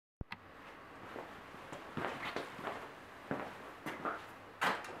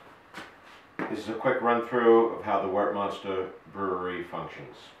This is a quick run through of how the Wort Monster Brewery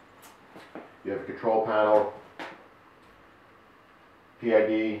functions. You have a control panel,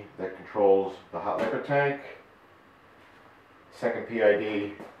 PID that controls the hot liquor tank, second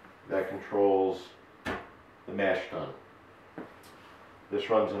PID that controls the mash tun. This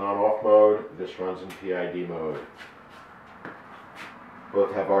runs in on-off mode, this runs in PID mode.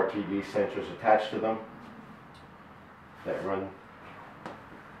 Both have RTD sensors attached to them that run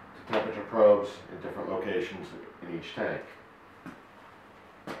to temperature probes in different locations in each tank.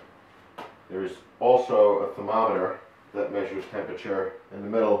 There is also a thermometer that measures temperature in the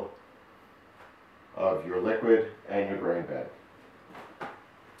middle of your liquid and your grain bed.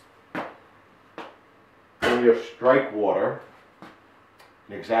 Bring your strike water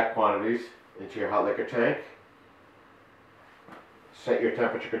in exact quantities into your hot liquor tank. Set your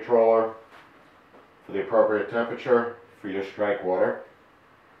temperature controller for the appropriate temperature for your strike water.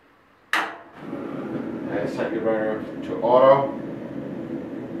 And set your burner to auto.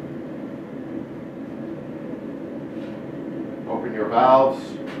 Open your valves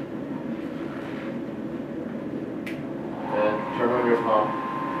and turn on your pump.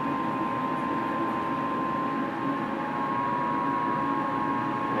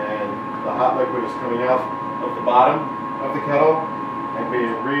 And the hot liquid is coming out of the bottom of the kettle and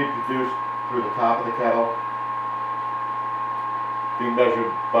being reintroduced through the top of the kettle, being measured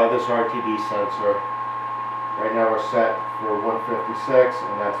by this RTD sensor. Right now we're set for 156,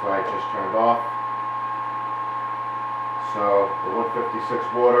 and that's why I just turned off. So the 156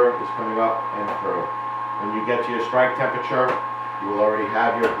 water is coming up and through. When you get to your strike temperature, you will already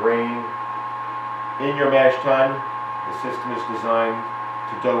have your grain in your mash tun. The system is designed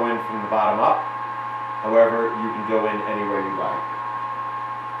to dough in from the bottom up. However, you can go in anywhere you like.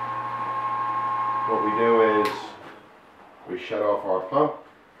 What we do is we shut off our pump.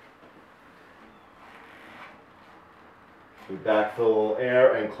 We backfill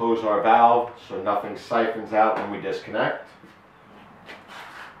air and close our valve so nothing siphons out when we disconnect.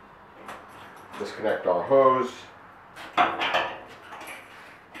 Disconnect our hose.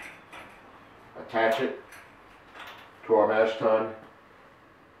 Attach it to our mash tun.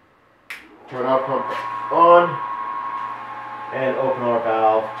 Turn our pump on and open our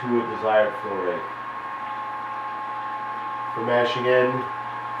valve to a desired flow rate. For mashing in,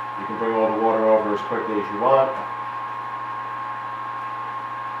 you can bring all the water over as quickly as you want.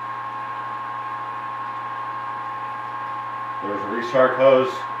 There's a restart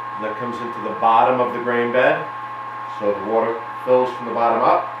hose that comes into the bottom of the grain bed, so the water fills from the bottom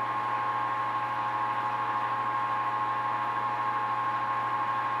up.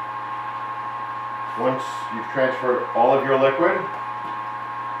 Once you've transferred all of your liquid,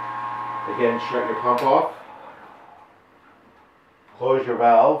 again, shut your pump off. Close your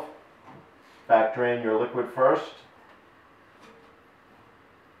valve. Factor in your liquid first.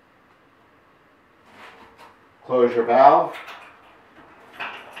 Close your valve.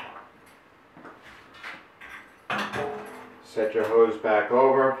 Set your hose back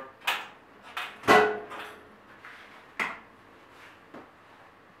over.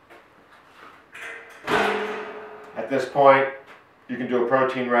 At this point, you can do a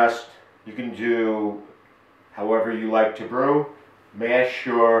protein rest. You can do however you like to brew. Mash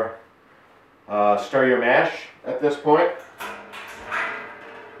your, stir your mash at this point.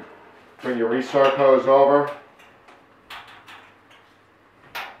 Bring your restart hose over.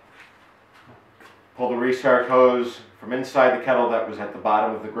 Pull the restart hose from inside the kettle that was at the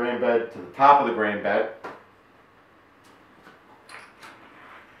bottom of the grain bed to the top of the grain bed.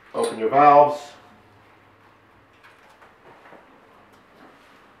 Open your valves.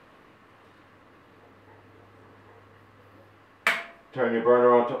 Turn your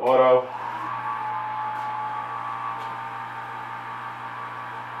burner on to auto.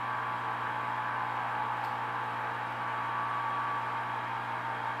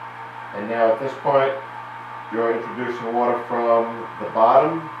 And now at this point, you're introducing water from the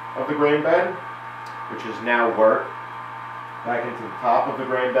bottom of the grain bed, which is now Wort, back into the top of the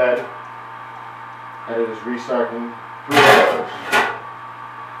grain bed, and it is restarting through the hose.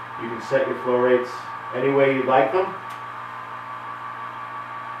 You can set your flow rates any way you like them,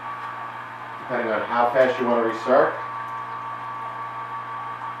 depending on how fast you want to restart.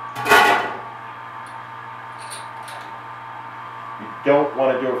 You don't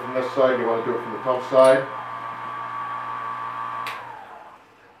want to do it from this side, you want to do it from the pump side.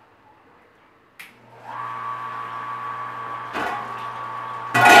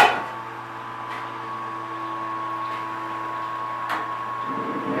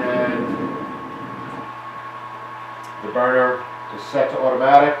 The burner is set to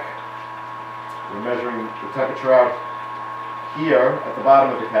automatic. We're measuring the temperature out here at the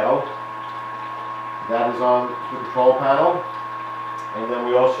bottom of the kettle. That is on the control panel. And then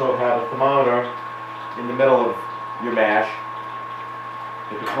we also have a thermometer in the middle of your mash.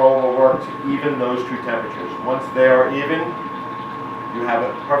 The control will work to even those two temperatures. Once they are even, you have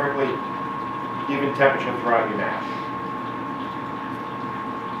a perfectly even temperature throughout your mash.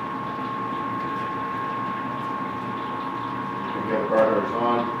 The burner is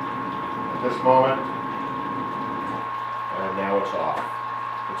on at this moment, and now it's off.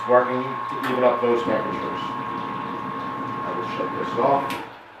 It's working to even up those temperatures. I will shut this off.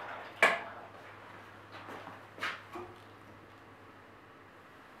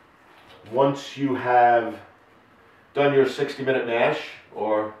 Once you have done your 60-minute mash,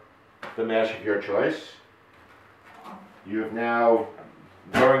 or the mash of your choice, you have now,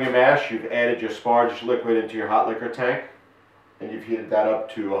 during your mash, you've added your sparge liquid into your hot liquor tank. And you've heated that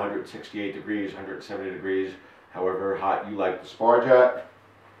up to 168 degrees, 170 degrees, however hot you like the sparge at.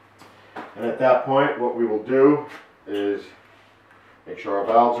 And at that point, what we will do is make sure our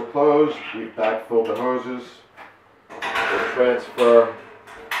valves are closed. We've backfilled the hoses. We'll transfer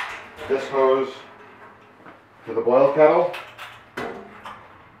this hose to the boil kettle.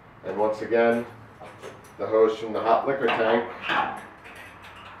 And once again, the hose from the hot liquor tank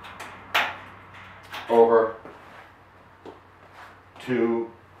over to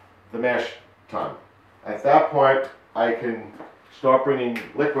the mash tun. At that point, I can start bringing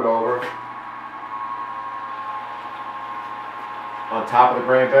liquid over on top of the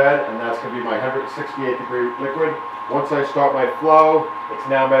grain bed, and that's going to be my 168 degree liquid. Once I start my flow, it's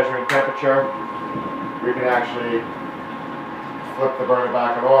now measuring temperature. We can actually flip the burner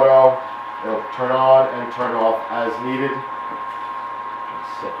back in auto. It'll turn on and turn off as needed.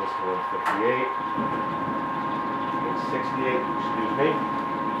 Let's set this to 158. 68, excuse me.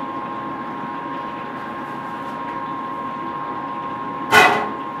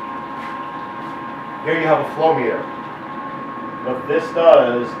 Here you have a flow meter. What this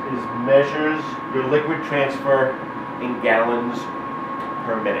does is measures your liquid transfer in gallons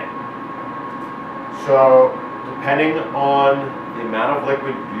per minute. So, depending on the amount of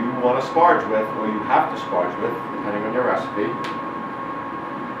liquid you want to sparge with, or you have to sparge with, depending on your recipe,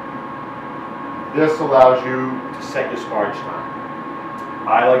 this allows you to set your sparge time.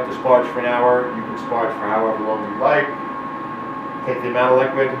 I like to sparge for an hour. You can sparge for however long you like. Take the amount of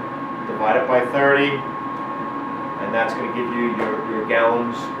liquid, divide it by 30, and that's going to give you your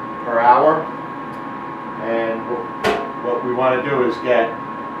gallons per hour. And what we want to do is get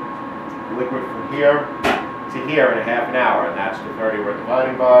liquid from here to here in a half an hour, and that's the 30 we're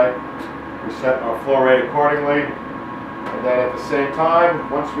dividing by. We set our flow rate accordingly. And then at the same time,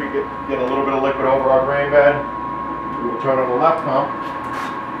 once we get a little bit of liquid over our grain bed, we will turn on the left pump,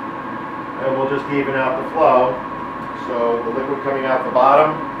 and we'll just even out the flow. So the liquid coming out the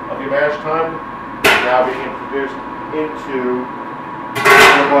bottom of your mash tun is now being introduced into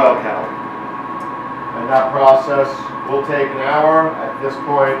the boil kettle. And that process will take an hour. At this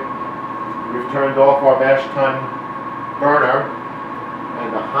point, we've turned off our mash tun burner, and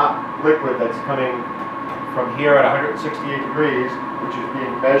the hot liquid that's coming from here at 168 degrees, which is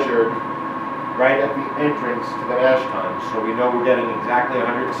being measured right at the entrance to the mash tun. So we know we're getting exactly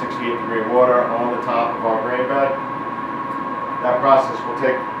 168 degree water on the top of our grain bed. That process will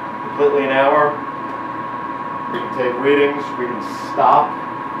take completely an hour. We can take readings, we can stop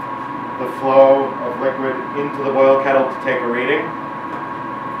the flow of liquid into the boil kettle to take a reading.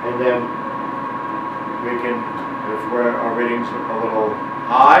 And then we can, if our readings are a little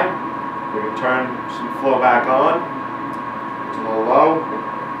high, we can turn some flow back on. It's a little low.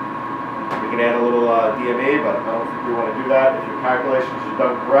 We can add a little DME, but I don't think we want to do that. If your calculations are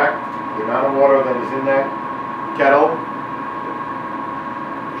done correct, the amount of water that is in that kettle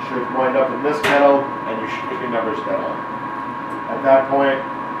should wind up in this kettle, and you should get your numbers dead on. At that point,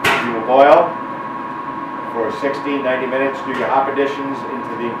 you will boil for 60, 90 minutes. Do your hop additions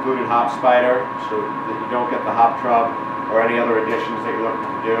into the included hop spider so that you don't get the hop trub or any other additions that you're looking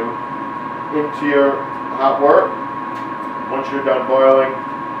to do into your hot wort. Once you're done boiling,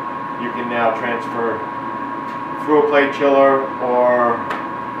 you can now transfer through a plate chiller or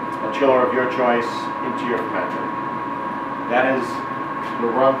a chiller of your choice into your fermenter. That is the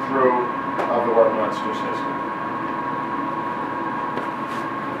run through of the Wort Monster system.